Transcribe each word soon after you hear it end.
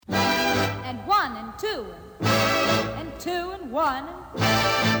and one and two and two and one.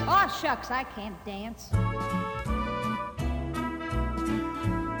 Aw, shucks, I can't dance.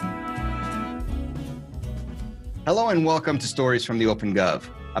 Hello and welcome to Stories from the Open Gov,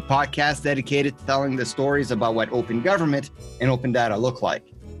 a podcast dedicated to telling the stories about what open government and open data look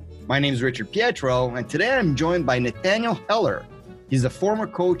like. My name is Richard Pietro, and today I'm joined by Nathaniel Heller. He's the former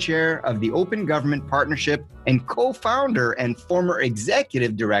co-chair of the Open Government Partnership and co-founder and former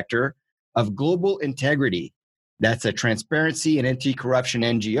executive director of Global Integrity. That's a transparency and anti-corruption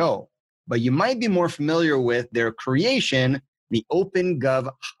NGO. But you might be more familiar with their creation, the Open Gov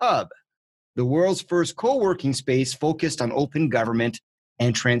Hub, the world's first co-working space focused on open government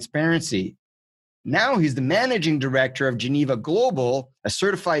and transparency. Now he's the managing director of Geneva Global, a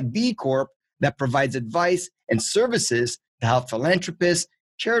certified B Corp that provides advice and services to help philanthropists,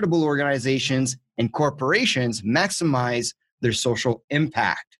 charitable organizations, and corporations maximize their social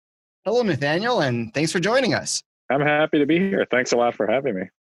impact. Hello, Nathaniel, and thanks for joining us. I'm happy to be here. Thanks a lot for having me.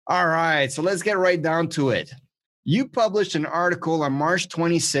 All right, so let's get right down to it. You published an article on March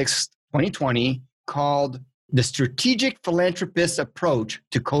 26th, 2020, called The Strategic Philanthropist Approach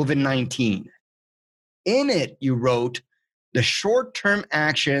to COVID-19. In it, you wrote, the short-term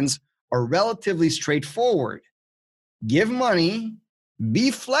actions are relatively straightforward. Give money,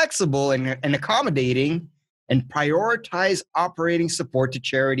 be flexible and accommodating, and prioritize operating support to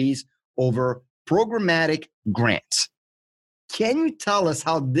charities over programmatic grants. Can you tell us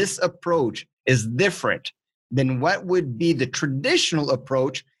how this approach is different than what would be the traditional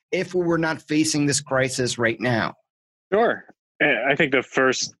approach if we were not facing this crisis right now? Sure. I think the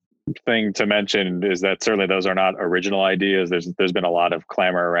first thing to mention is that certainly those are not original ideas. There's been a lot of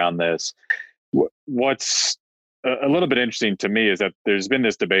clamor around this. What's a little bit interesting to me is that there's been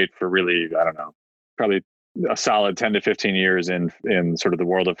this debate for really, probably a solid 10 to 15 years in sort of the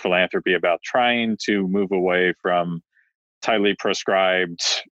world of philanthropy about trying to move away from tightly prescribed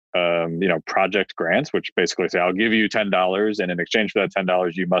project grants, which basically say, I'll give you $10, and in exchange for that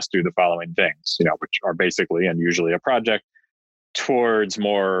 $10, you must do the following things, which are basically and usually a project, towards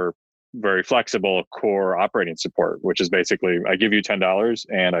more very flexible core operating support, which is basically, I give you $10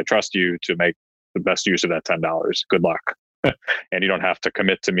 and I trust you to make the best use of that $10. Good luck. And you don't have to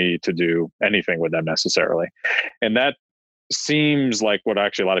commit to me to do anything with them necessarily. And that seems like what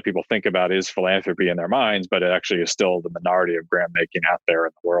actually a lot of people think about is philanthropy in their minds, but it actually is still the minority of grant making out there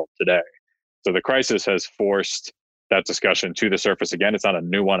in the world today. So the crisis has forced that discussion to the surface again. It's not a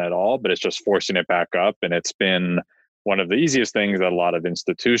new one at all, but it's just forcing it back up. And it's been one of the easiest things that a lot of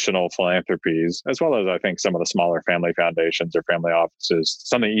institutional philanthropies, as well as I think some of the smaller family foundations or family offices,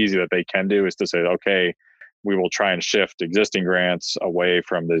 something easy that they can do is to say, okay, we will try and shift existing grants away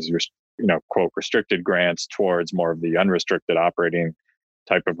from these, quote, restricted grants towards more of the unrestricted operating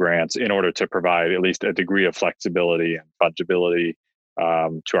type of grants in order to provide at least a degree of flexibility and fungibility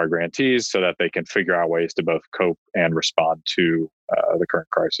to our grantees so that they can figure out ways to both cope and respond to the current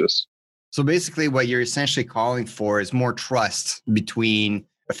crisis. So basically what you're essentially calling for is more trust between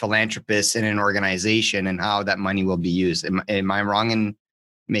a philanthropist and an organization and how that money will be used. Am I wrong in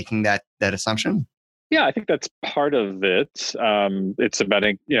making that assumption? Yeah, I think that's part of it. It's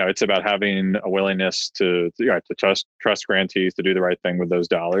about having a willingness to trust grantees to do the right thing with those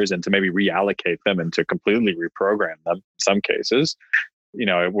dollars and to maybe reallocate them and to completely reprogram them in some cases.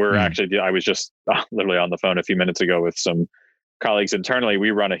 I was just literally on the phone a few minutes ago with some colleagues internally.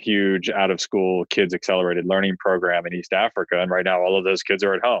 We run a huge out-of-school kids accelerated learning program in East Africa. And right now, all of those kids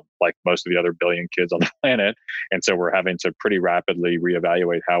are at home, like most of the other billion kids on the planet. And so we're having to pretty rapidly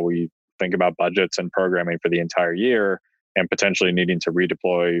reevaluate how we think about budgets and programming for the entire year and potentially needing to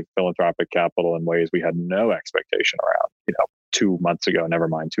redeploy philanthropic capital in ways we had no expectation around, 2 months ago, never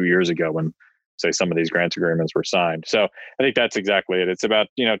mind 2 years ago when, say, some of these grant agreements were signed. So I think that's exactly it. It's about,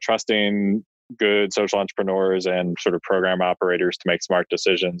 trusting good social entrepreneurs and sort of program operators to make smart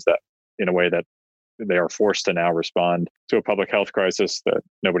decisions that in a way that they are forced to now respond to a public health crisis that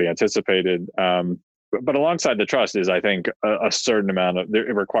nobody anticipated. But alongside the trust is, I think,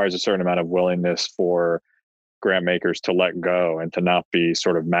 it requires a certain amount of willingness for grant makers to let go and to not be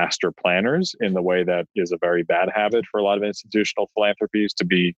sort of master planners in the way that is a very bad habit for a lot of institutional philanthropies, to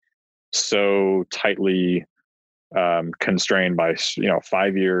be so tightly constrained by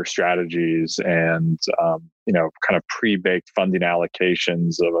 5-year strategies and kind of pre-baked funding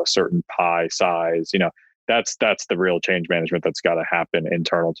allocations of a certain pie size. That's the real change management that's got to happen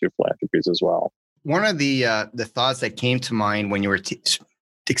internal to philanthropies as well. One of the thoughts that came to mind when you were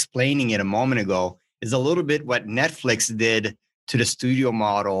explaining it a moment ago is a little bit what Netflix did to the studio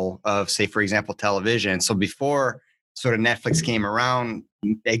model of, say, for example, television. So before sort of Netflix came around,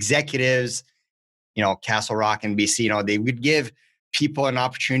 executives, Castle Rock and BC, they would give people an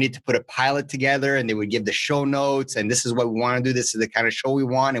opportunity to put a pilot together, and they would give the show notes, and this is what we want to do. This is the kind of show we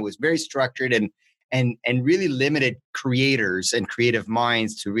want. It was very structured and really limited creators and creative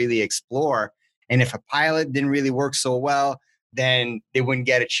minds to really explore. And if a pilot didn't really work so well, then they wouldn't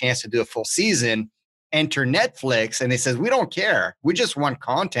get a chance to do a full season. Enter Netflix, and they says, we don't care. We just want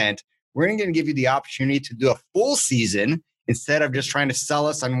content. We're going to give you the opportunity to do a full season instead of just trying to sell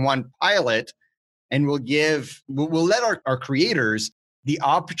us on one pilot. And we'll let our creators the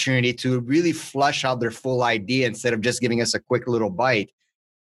opportunity to really flesh out their full idea instead of just giving us a quick little bite.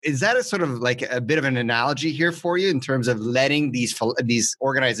 Is that a sort of like a bit of an analogy here for you in terms of letting these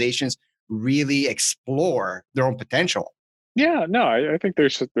organizations really explore their own potential? Yeah, no, I think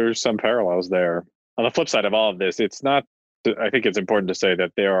there's some parallels there. On the flip side of all of this, it's not. I think it's important to say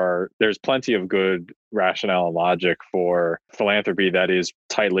that there's plenty of good rationale and logic for philanthropy that is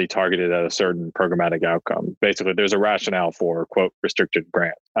tightly targeted at a certain programmatic outcome. Basically, there's a rationale for, quote, restricted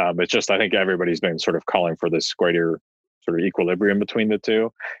grant. It's just, I think everybody's been sort of calling for this greater sort of equilibrium between the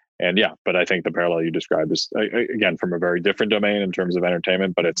two. And yeah, but I think the parallel you described is, again, from a very different domain in terms of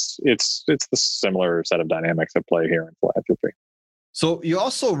entertainment, but it's the similar set of dynamics at play here in philanthropy. So you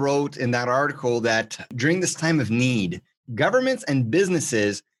also wrote in that article that during this time of need, governments and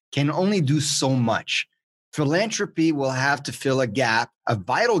businesses can only do so much. Philanthropy will have to fill a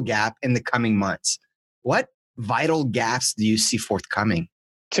vital gap in the coming months. What vital gaps do you see forthcoming?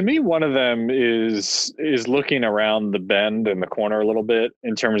 To me, one of them is looking around the bend in the corner a little bit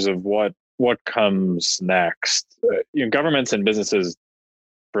in terms of what comes next. Governments and businesses,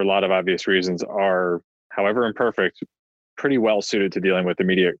 for a lot of obvious reasons, are, however imperfect, pretty well suited to dealing with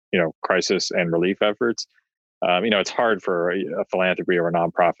immediate, crisis and relief efforts. It's hard for a philanthropy or a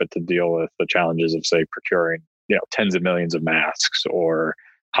nonprofit to deal with the challenges of, say, procuring, tens of millions of masks, or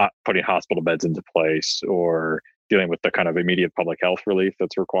putting hospital beds into place, or dealing with the kind of immediate public health relief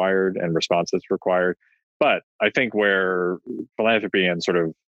that's required and response that's required. But I think where philanthropy and sort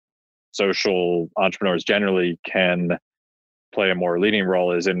of social entrepreneurs generally can play a more leading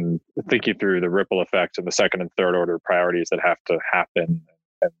role is in thinking through the ripple effects and the second and third order priorities that have to happen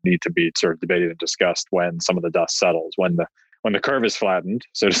and need to be sort of debated and discussed when some of the dust settles, when the curve is flattened,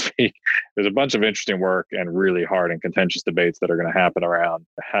 so to speak. There's a bunch of interesting work and really hard and contentious debates that are going to happen around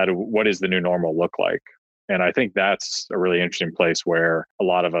what is the new normal look like. And I think that's a really interesting place where a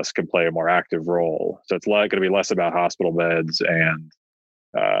lot of us can play a more active role. So it's going to be less about hospital beds and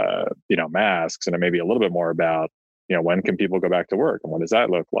masks, and it may be a little bit more about when can people go back to work and what does that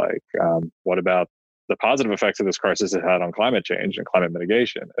look like? What about the positive effects of this crisis has had on climate change and climate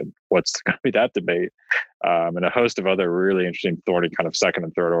mitigation, and what's going to be that debate, and a host of other really interesting, thorny kind of second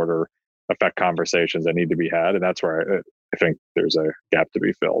and third order effect conversations that need to be had. And that's where I think there's a gap to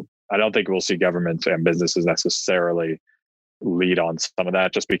be filled. I don't think we'll see governments and businesses necessarily lead on some of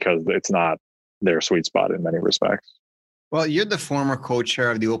that, just because it's not their sweet spot in many respects. Well, you're the former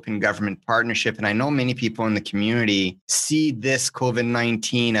co-chair of the Open Government Partnership, and I know many people in the community see this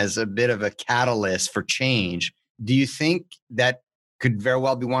COVID-19 as a bit of a catalyst for change. Do you think that could very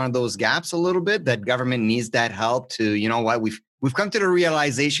well be one of those gaps a little bit, that government needs that help to, we've come to the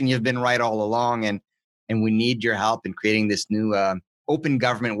realization you've been right all along, and we need your help in creating this new open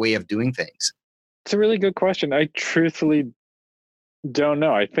government way of doing things? It's a really good question. I truthfully don't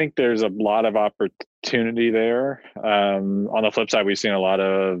know. I think there's a lot of opportunity there. On the flip side, we've seen a lot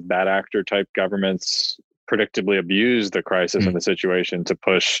of bad actor type governments predictably abuse the crisis and the situation to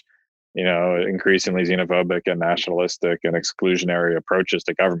push, increasingly xenophobic and nationalistic and exclusionary approaches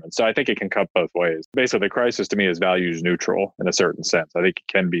to government. So I think it can cut both ways. Basically, the crisis to me is values neutral in a certain sense. I think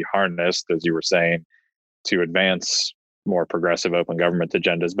it can be harnessed, as you were saying, to advance more progressive open government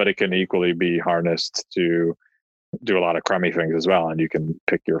agendas, but it can equally be harnessed to do a lot of crummy things as well. And you can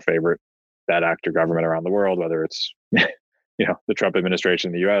pick your favorite bad actor government around the world, whether it's, the Trump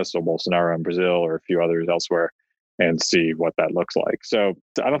administration in the US or Bolsonaro in Brazil or a few others elsewhere, and see what that looks like. So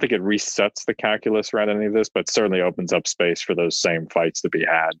I don't think it resets the calculus around any of this, but certainly opens up space for those same fights to be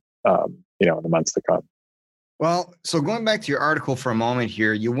had, in the months to come. Well, so going back to your article for a moment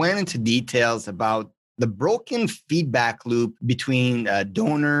here, you went into details about the broken feedback loop between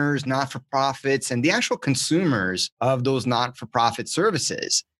donors, not-for-profits, and the actual consumers of those not-for-profit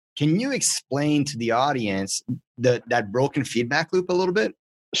services. Can you explain to the audience that broken feedback loop a little bit?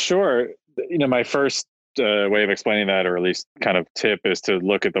 Sure. My first way of explaining that, or at least kind of tip, is to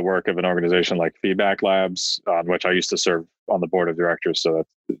look at the work of an organization like Feedback Labs, on which I used to serve on the board of directors. So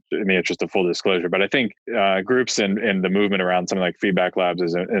that's in the interest of full disclosure. But I think groups and the movement around something like Feedback Labs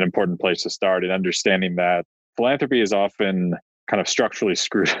is an important place to start in understanding that philanthropy is often kind of structurally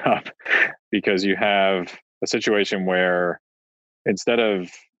screwed up because you have a situation where instead of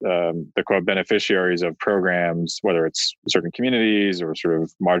the quote beneficiaries of programs, whether it's certain communities or sort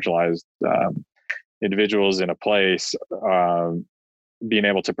of marginalized individuals in a place, being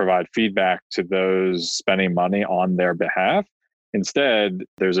able to provide feedback to those spending money on their behalf. Instead,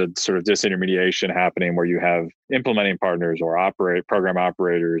 there's a sort of disintermediation happening where you have implementing partners or program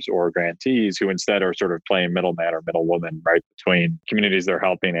operators or grantees who instead are sort of playing middleman or middlewoman right between communities they're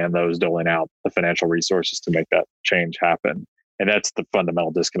helping and those doling out the financial resources to make that change happen. And that's the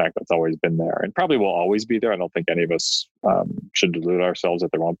fundamental disconnect that's always been there and probably will always be there. I don't think any of us should delude ourselves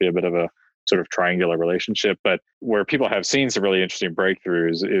that there won't be a bit of a sort of triangular relationship. But where people have seen some really interesting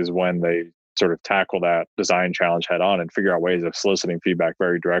breakthroughs is when they sort of tackle that design challenge head on and figure out ways of soliciting feedback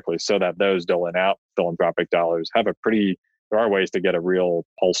very directly so that those doling out philanthropic dollars have there are ways to get a real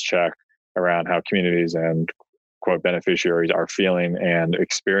pulse check around how communities and quote beneficiaries are feeling and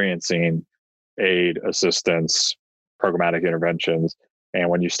experiencing aid, assistance, programmatic interventions. And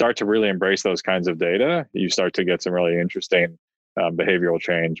when you start to really embrace those kinds of data, you start to get some really interesting behavioral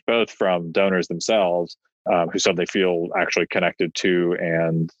change, both from donors themselves who suddenly feel actually connected to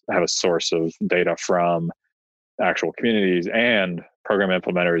and have a source of data from actual communities, and program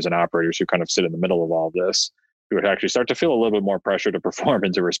implementers and operators who kind of sit in the middle of all of this, who would actually start to feel a little bit more pressure to perform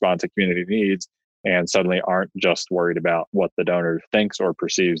and to respond to community needs, and suddenly aren't just worried about what the donor thinks or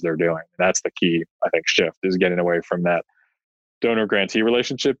perceives they're doing. That's the key, I think, shift, is getting away from that donor-grantee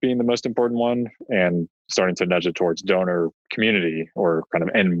relationship being the most important one and starting to nudge it towards donor community or kind of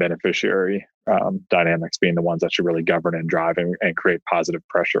end beneficiary dynamics being the ones that should really govern and drive and create positive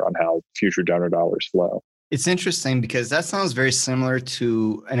pressure on how future donor dollars flow. It's interesting because that sounds very similar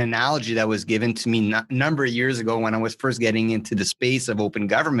to an analogy that was given to me a number of years ago when I was first getting into the space of open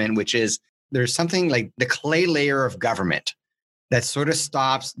government, which is there's something like the clay layer of government that sort of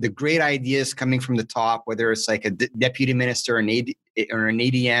stops the great ideas coming from the top, whether it's like a deputy minister or an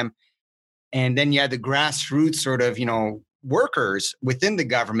ADM. And then you have the grassroots sort of, workers within the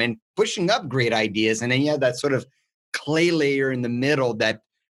government pushing up great ideas. And then you have that sort of clay layer in the middle that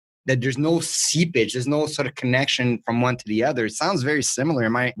there's no seepage, there's no sort of connection from one to the other. It sounds very similar.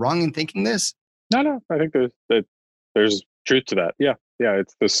 Am I wrong in thinking this? No, I think there's truth to that. Yeah.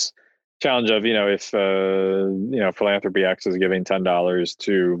 It's this challenge of, if Philanthropy X is giving $10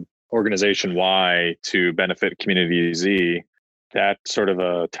 to organization Y to benefit community Z, that sort of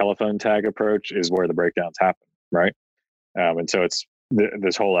a telephone tag approach is where the breakdowns happen, right? And so it's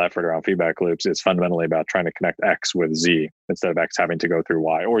this whole effort around feedback loops is fundamentally about trying to connect X with Z instead of X having to go through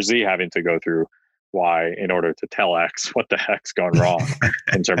Y, or Z having to go through Y in order to tell X what the heck's gone wrong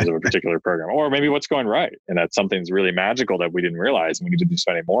in terms of a particular program, or maybe what's going right, and that something's really magical that we didn't realize, and we need to be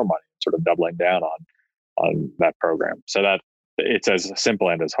spending more money, sort of doubling down on that program. So that it's as simple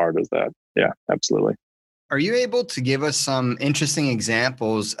and as hard as that. Yeah, absolutely. Are you able to give us some interesting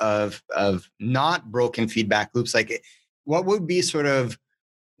examples of not broken feedback loops? Like, what would be sort of,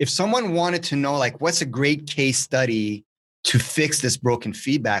 if someone wanted to know, like, what's a great case study to fix this broken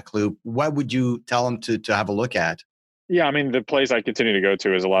feedback loop, what would you tell them to have a look at? Yeah, I mean, the place I continue to go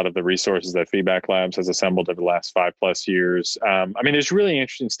to is a lot of the resources that Feedback Labs has assembled over the last 5+ years. I mean, there's really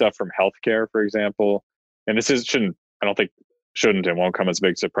interesting stuff from healthcare, for example, and this shouldn't and won't come as a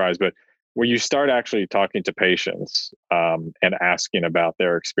big surprise, but where you start actually talking to patients and asking about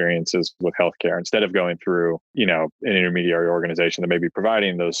their experiences with healthcare instead of going through, an intermediary organization that may be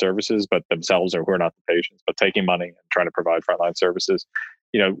providing those services, but themselves who are not the patients, but taking money and trying to provide frontline services.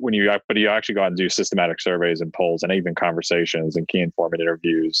 When you actually go out and do systematic surveys and polls and even conversations and key informant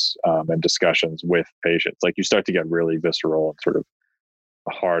interviews and discussions with patients, like you start to get really visceral and sort of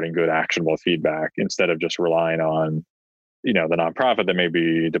hard and good actionable feedback instead of just relying on the nonprofit that may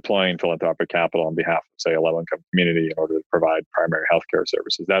be deploying philanthropic capital on behalf of, say, a low-income community in order to provide primary healthcare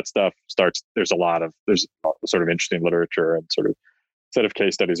services. That stuff there's sort of interesting literature and sort of set of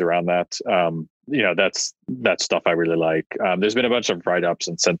case studies around that. That's stuff I really like. There's been a bunch of write-ups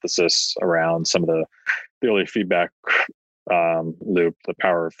and synthesis around some of the early feedback loop. The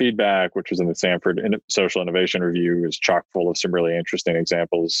Power of Feedback, which was in the Stanford Social Innovation Review, is chock full of some really interesting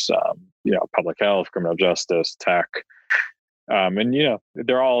examples. Public health, criminal justice, tech. And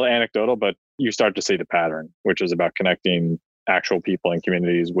they're all anecdotal, but you start to see the pattern, which is about connecting actual people and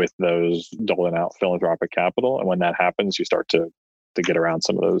communities with those doling out philanthropic capital. And when that happens, you start to get around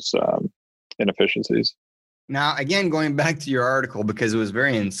some of those inefficiencies. Now, again, going back to your article, because it was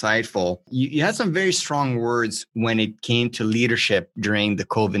very insightful, you had some very strong words when it came to leadership during the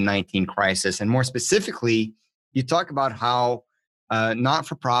COVID-19 crisis. And more specifically, you talk about how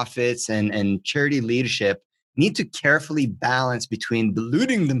not-for-profits and charity leadership need to carefully balance between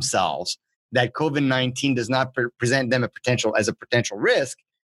deluding themselves that COVID-19 does not present them as a potential risk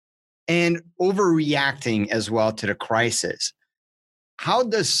and overreacting as well to the crisis. How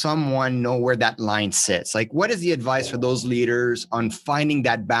does someone know where that line sits? Like, what is the advice for those leaders on finding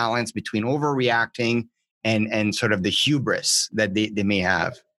that balance between overreacting and sort of the hubris that they may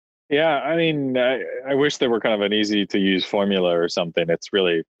have? Yeah, I mean, I wish there were kind of an easy to use formula or something. It's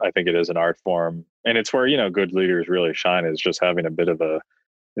really, I think it is an art form. And it's where, good leaders really shine, is just having a bit of an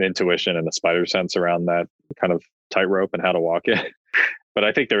intuition and a spider sense around that kind of tightrope and how to walk it. But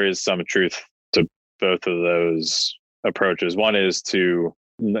I think there is some truth to both of those approaches. One is to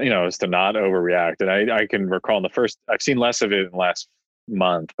not overreact. And I can recall I've seen less of it in the last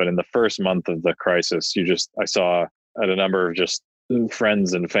month, but in the first month of the crisis, I saw at a number of just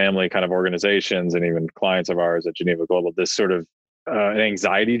friends and family kind of organizations and even clients of ours at Geneva Global, this sort of an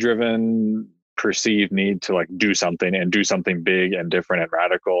anxiety driven perceived need to like do something and do something big and different and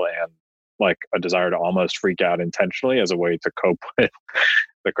radical, and like a desire to almost freak out intentionally as a way to cope with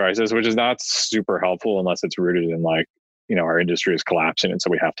the crisis, which is not super helpful unless it's rooted in like, our industry is collapsing and so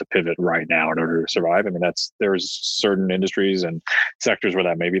we have to pivot right now in order to survive. I mean, there's certain industries and sectors where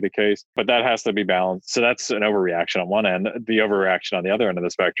that may be the case, but that has to be balanced. So that's an overreaction on one end. The overreaction on the other end of the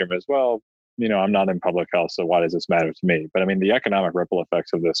spectrum is, well, I'm not in public health, so why does this matter to me? But I mean, the economic ripple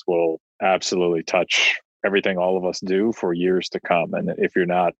effects of this will absolutely touch everything all of us do for years to come. And if you're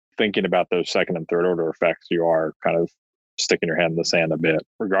not thinking about those second and third order effects, you are kind of sticking your hand in the sand a bit,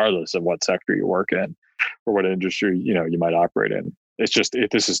 regardless of what sector you work in or what industry, you might operate in. It's just,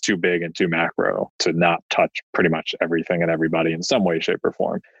 this is too big and too macro to not touch pretty much everything and everybody in some way, shape, or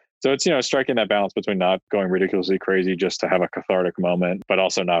form. So it's, striking that balance between not going ridiculously crazy just to have a cathartic moment, but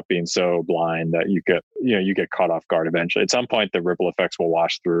also not being so blind that you get caught off guard eventually. At some point, the ripple effects will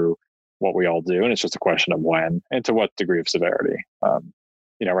wash through what we all do. And it's just a question of when and to what degree of severity.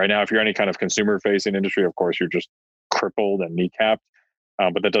 Right now, if you're any kind of consumer facing industry, of course, you're just crippled and kneecapped.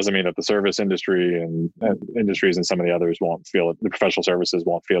 But that doesn't mean that the service industry and industries and some of the others won't feel it. The professional services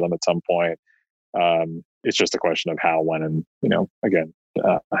won't feel them at some point. It's just a question of how, when, and, again,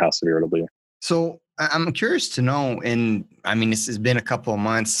 how severe it'll be. So I'm curious to know, and I mean, this has been a couple of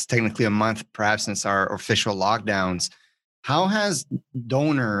months, technically a month, perhaps, since our official lockdowns. How has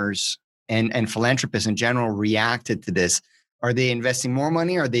donors and philanthropists in general reacted to this? Are they investing more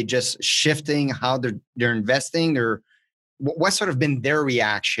money? Are they just shifting how they're investing? Or what's sort of been their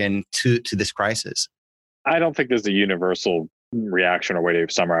reaction to this crisis? I don't think there's a universal reaction or way to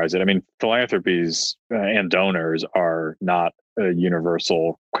summarize it. I mean, philanthropies and donors are not a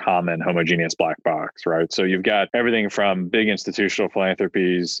universal, common, homogeneous black box, right? So you've got everything from big institutional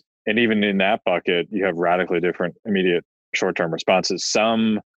philanthropies, and even in that bucket, you have radically different immediate short-term responses.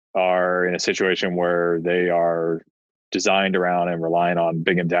 Some are in a situation where they are designed around and relying on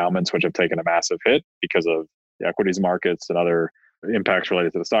big endowments, which have taken a massive hit because of the equities markets and other impacts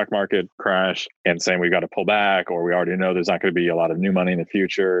related to the stock market crash, and saying we've got to pull back, or we already know there's not going to be a lot of new money in the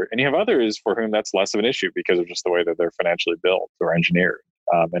future. And you have others for whom that's less of an issue because of just the way that they're financially built or engineered.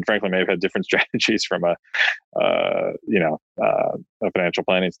 And frankly, may have had different strategies from a financial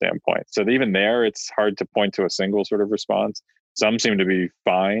planning standpoint. So even there, it's hard to point to a single sort of response. Some seem to be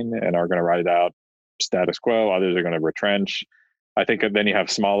fine and are going to ride it out status quo. Others are going to retrench. I think then you have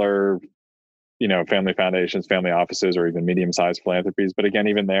smaller, family foundations, family offices, or even medium-sized philanthropies. But again,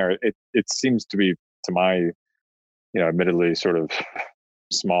 even there, it seems to be, to my, admittedly sort of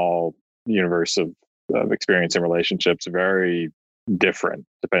small universe of experience and relationships, very different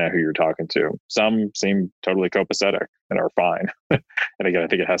depending on who you're talking to. Some seem totally copacetic and are fine. And again, I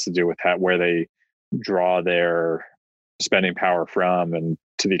think it has to do with where they draw their spending power from, and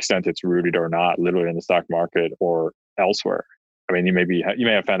to the extent it's rooted or not, literally in the stock market or elsewhere. I mean, you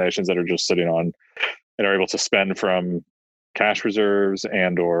may have foundations that are just sitting on and are able to spend from cash reserves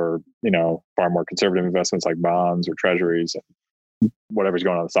and or far more conservative investments like bonds or treasuries. And whatever's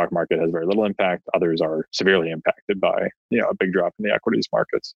going on in the stock market has very little impact. Others are severely impacted by a big drop in the equities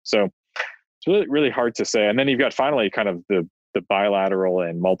markets. So it's really, really hard to say. And then you've got finally kind of the bilateral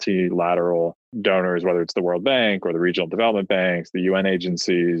and multilateral donors, whether it's the World Bank or the regional development banks, the UN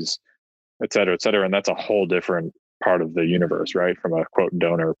agencies, et cetera, et cetera. And that's a whole different part of the universe, right? From a quote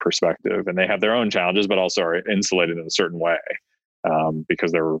donor perspective. And they have their own challenges, but also are insulated in a certain way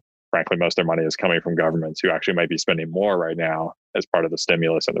because frankly, most of their money is coming from governments who actually might be spending more right now as part of the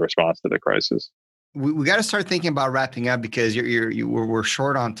stimulus and the response to the crisis. We got to start thinking about wrapping up because we're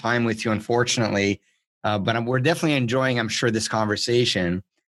short on time with you, unfortunately. But we're definitely enjoying, I'm sure, this conversation.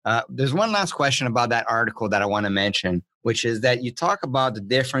 There's one last question about that article that I want to mention, which is that you talk about the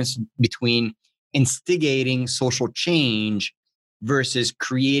difference between instigating social change versus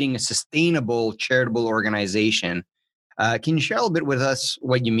creating a sustainable charitable organization. Can you share a little bit with us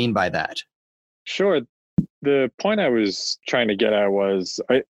what you mean by that? Sure. The point I was trying to get at was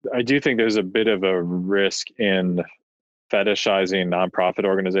I do think there's a bit of a risk in fetishizing nonprofit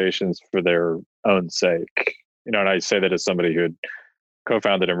organizations for their own sake. And I say that as somebody who had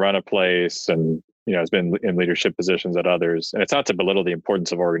co-founded and run a place and, has been in leadership positions at others. And it's not to belittle the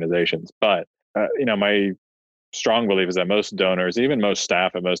importance of organizations, but, my strong belief is that most donors, even most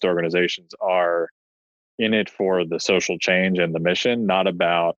staff at most organizations, are in it for the social change and the mission, not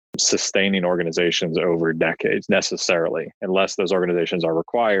about sustaining organizations over decades necessarily, unless those organizations are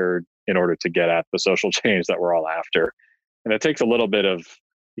required in order to get at the social change that we're all after. And it takes a little bit of,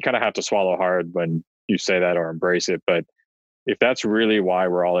 you kind of have to swallow hard when you say that or embrace it. But if that's really why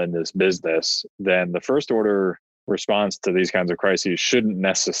we're all in this business, then the first order response to these kinds of crises shouldn't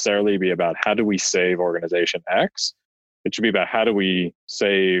necessarily be about how do we save organization X. It should be about how do we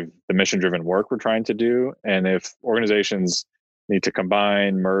save the mission-driven work we're trying to do. And if organizations need to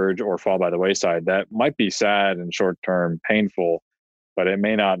combine, merge, or fall by the wayside, that might be sad and short-term painful, but it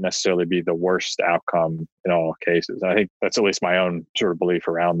may not necessarily be the worst outcome in all cases. I think that's at least my own sort of belief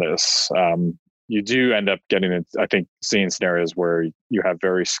around this. You do end up getting, I think, seeing scenarios where you have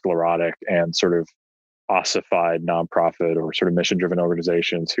very sclerotic and sort of ossified nonprofit or sort of mission-driven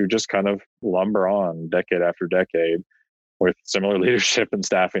organizations who just kind of lumber on decade after decade with similar leadership and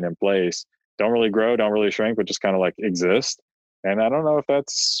staffing in place, don't really grow, don't really shrink, but just kind of like exist. And I don't know if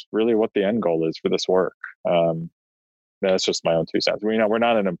that's really what the end goal is for this work. That's just my own 2 cents. We're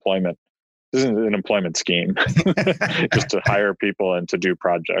not an employment. This isn't an employment scheme just to hire people and to do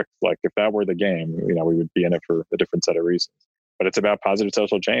projects. Like if that were the game, we would be in it for a different set of reasons. But it's about positive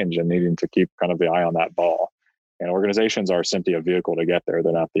social change and needing to keep kind of the eye on that ball. And organizations are simply a vehicle to get there.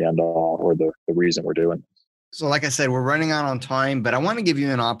 They're not the end all or the reason we're doing this. So like I said, we're running out on time, but I want to give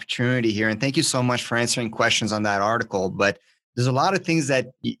you an opportunity here. And thank you so much for answering questions on that article. But there's a lot of things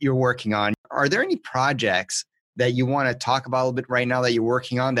that you're working on. Are there any projects that you want to talk about a little bit right now that you're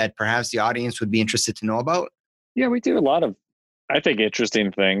working on that perhaps the audience would be interested to know about? Yeah, we do a lot of, I think,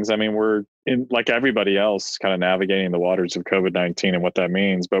 interesting things. I mean, we're in, like everybody else, kind of navigating the waters of COVID-19 and what that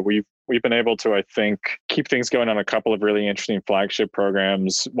means. But we've been able to, I think, keep things going on a couple of really interesting flagship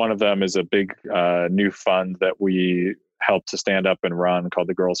programs. One of them is a big new fund that we helped to stand up and run called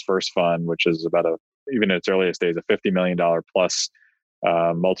the Girls First Fund, which is about even in its earliest days, a $50 million plus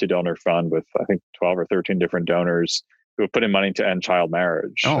multi-donor fund with, I think, 12 or 13 different donors who have put in money to end child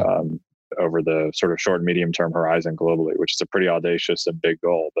marriage. Over the sort of short and medium term horizon globally, which is a pretty audacious and big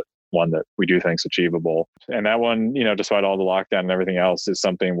goal, but one that we do think is achievable. And that one, despite all the lockdown and everything else, is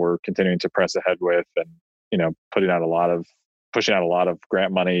something we're continuing to press ahead with and, pushing out a lot of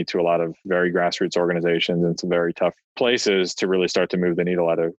grant money to a lot of very grassroots organizations in some very tough places to really start to move the needle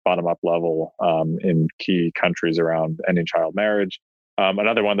at a bottom up level in key countries around ending child marriage.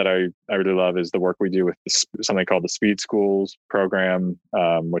 Another one that I really love is the work we do with something called the Speed Schools program,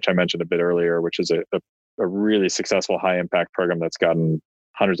 which I mentioned a bit earlier, which is a really successful high impact program that's gotten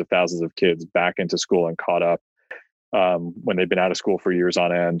hundreds of thousands of kids back into school and caught up when they've been out of school for years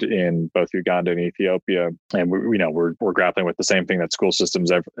on end in both Uganda and Ethiopia. And we're grappling with the same thing that school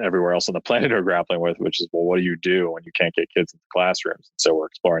systems everywhere else on the planet are grappling with, which is, well, what do you do when you can't get kids into classrooms? So we're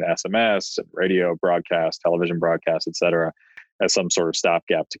exploring SMS and radio broadcast, television broadcast, et cetera, as some sort of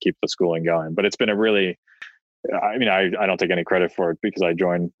stopgap to keep the schooling going. But it's been a really, I don't take any credit for it because I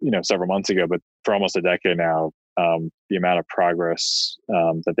joined, several months ago, but for almost a decade now, the amount of progress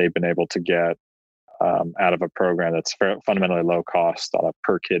that they've been able to get out of a program that's fundamentally low cost on a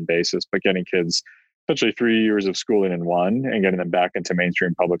per kid basis, but getting kids essentially 3 years of schooling in one and getting them back into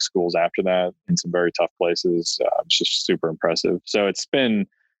mainstream public schools after that in some very tough places. It's just super impressive. So it's been,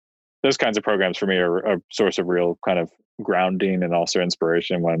 those kinds of programs for me are a source of real kind of grounding and also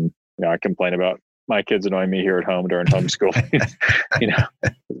inspiration when, I complain about my kids annoying me here at home during homeschooling.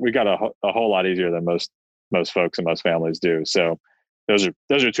 We got a whole lot easier than most folks and most families do. So those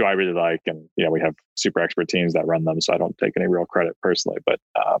are two I really like. And, we have super expert teams that run them. So I don't take any real credit personally, but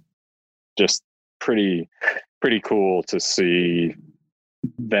just pretty cool to see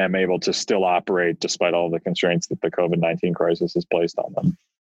them able to still operate despite all the constraints that the COVID-19 crisis has placed on them.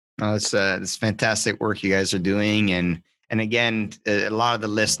 Oh, it's fantastic work you guys are doing. And again, a lot of the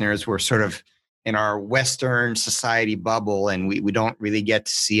listeners were sort of in our Western society bubble, and we don't really get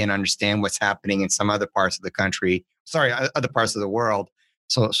to see and understand what's happening in some other parts of the country. Sorry, other parts of the world.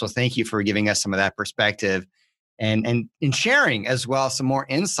 So thank you for giving us some of that perspective and in sharing as well some more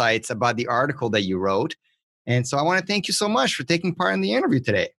insights about the article that you wrote. And so I want to thank you so much for taking part in the interview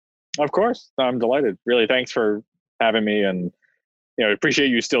today. Of course. I'm delighted. Really, thanks for having me. And, appreciate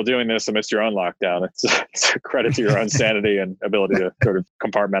you still doing this amidst your own lockdown. It's a credit to your own sanity and ability to sort of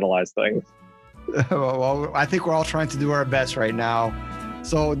compartmentalize things. Well, I think we're all trying to do our best right now.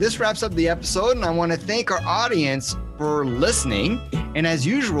 So this wraps up the episode, and I want to thank our audience for listening. And as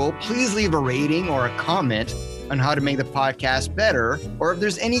usual, please leave a rating or a comment on how to make the podcast better, or if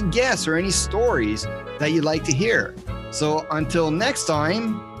there's any guests or any stories that you'd like to hear. So until next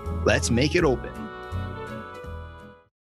time, let's make it open.